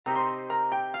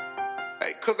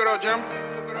Cook it up, Jim.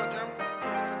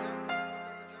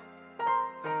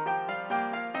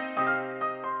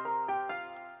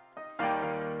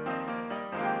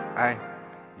 Ay,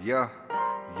 yeah.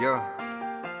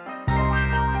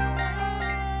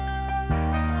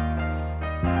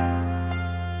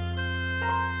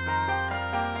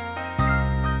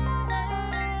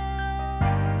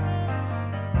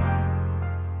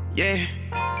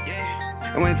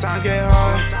 Yeah, and when times get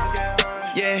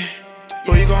hard, yeah,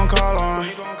 who you gon' call on?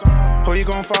 Who you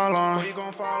gon' fall on?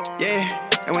 Yeah,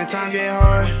 and when times get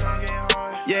hard,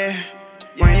 yeah,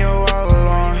 when you all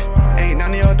alone, ain't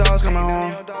none of your dogs coming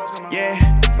home. Yeah,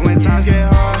 and when times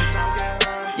get hard,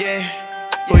 yeah,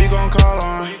 who you gon' call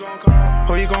on?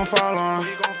 Who you gon' fall on?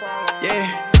 Yeah,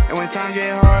 and when times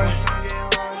get hard,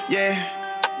 yeah,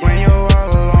 when you all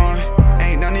alone,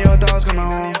 ain't none of your dogs coming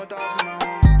home.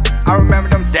 I remember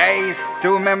them days,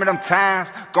 do remember them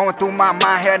times. Going through my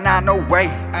mind, hell nah, no way.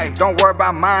 Ay, don't worry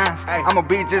about mines, I'ma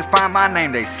be just fine, my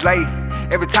name they slay.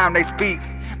 Every time they speak,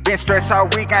 been stressed all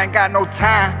week, I ain't got no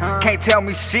time. Can't tell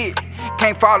me shit,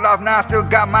 can't fall off now, I still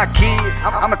got my kids.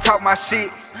 I'ma talk my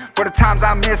shit, for the times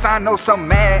I miss, I know some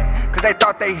mad, cause they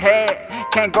thought they had.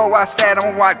 Can't go outside,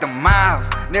 I'ma walk the miles.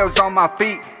 Nails on my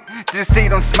feet, just see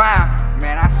them smile.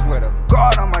 Man, I swear to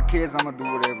God on my kids, I'ma do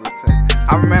whatever it takes.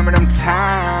 I remember them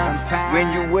times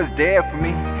when you was there for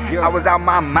me. I was out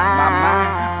my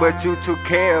mind, but you took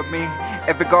care of me.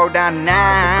 If it go down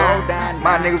now,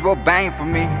 my niggas will bang for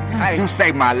me. You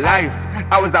saved my life,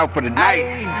 I was out for the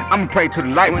night. I'ma pray to the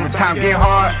light when the time get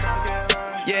hard.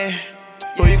 Yeah,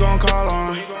 who you gon' call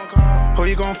on? Who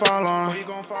you gon' fall on?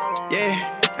 Yeah,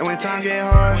 and when times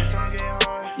get hard,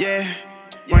 yeah,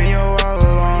 when you all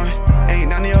alone, ain't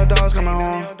none of your dogs coming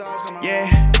home. Yeah,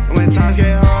 and when times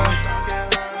get hard,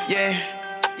 yeah,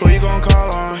 who you gon'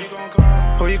 call on?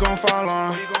 Who you gon' fall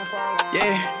on?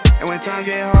 Yeah, and when times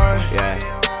get hard,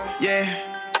 yeah,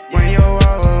 when you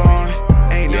all alone,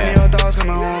 ain't none of your dogs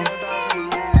coming home.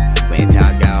 When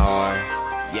times got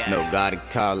hard, no God to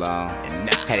call on.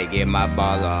 Had to get my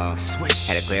ball on,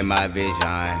 had to clear my vision.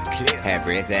 Had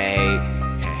friends that hate,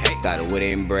 thought it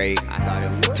wouldn't break.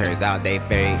 Turns out they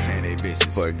fake,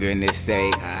 for goodness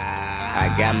sake.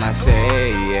 I got my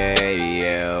say,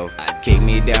 yeah. Kick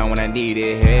me down when I need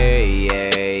it, hey,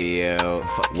 yeah.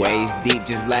 Waist deep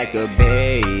just like a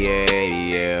bay,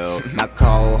 yeah. My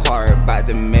cold heart about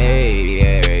to make,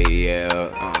 yeah.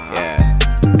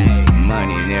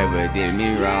 Money never did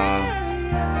me wrong.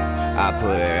 I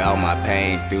put all my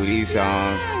pains through these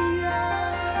songs.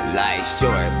 Life's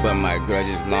short, but my grudge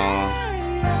is long.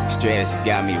 Stress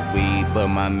got me weak, but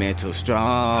my mental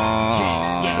strong.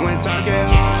 When times get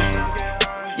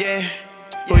hard, yeah,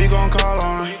 who you gon' call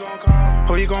on?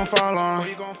 Who you gon' fall on?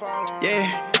 Yeah,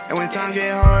 and when times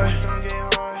get hard,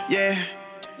 yeah,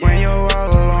 when you all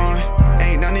alone,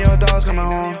 ain't none of your dogs coming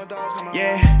home.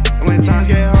 Yeah, and when times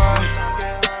get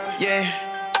hard, yeah,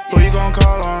 who you gon'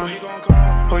 call on?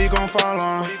 Who you gon' fall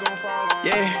on?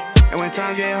 Yeah, and when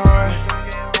times get hard,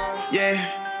 yeah,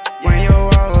 when you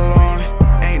all alone,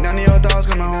 ain't none of your dogs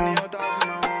coming home.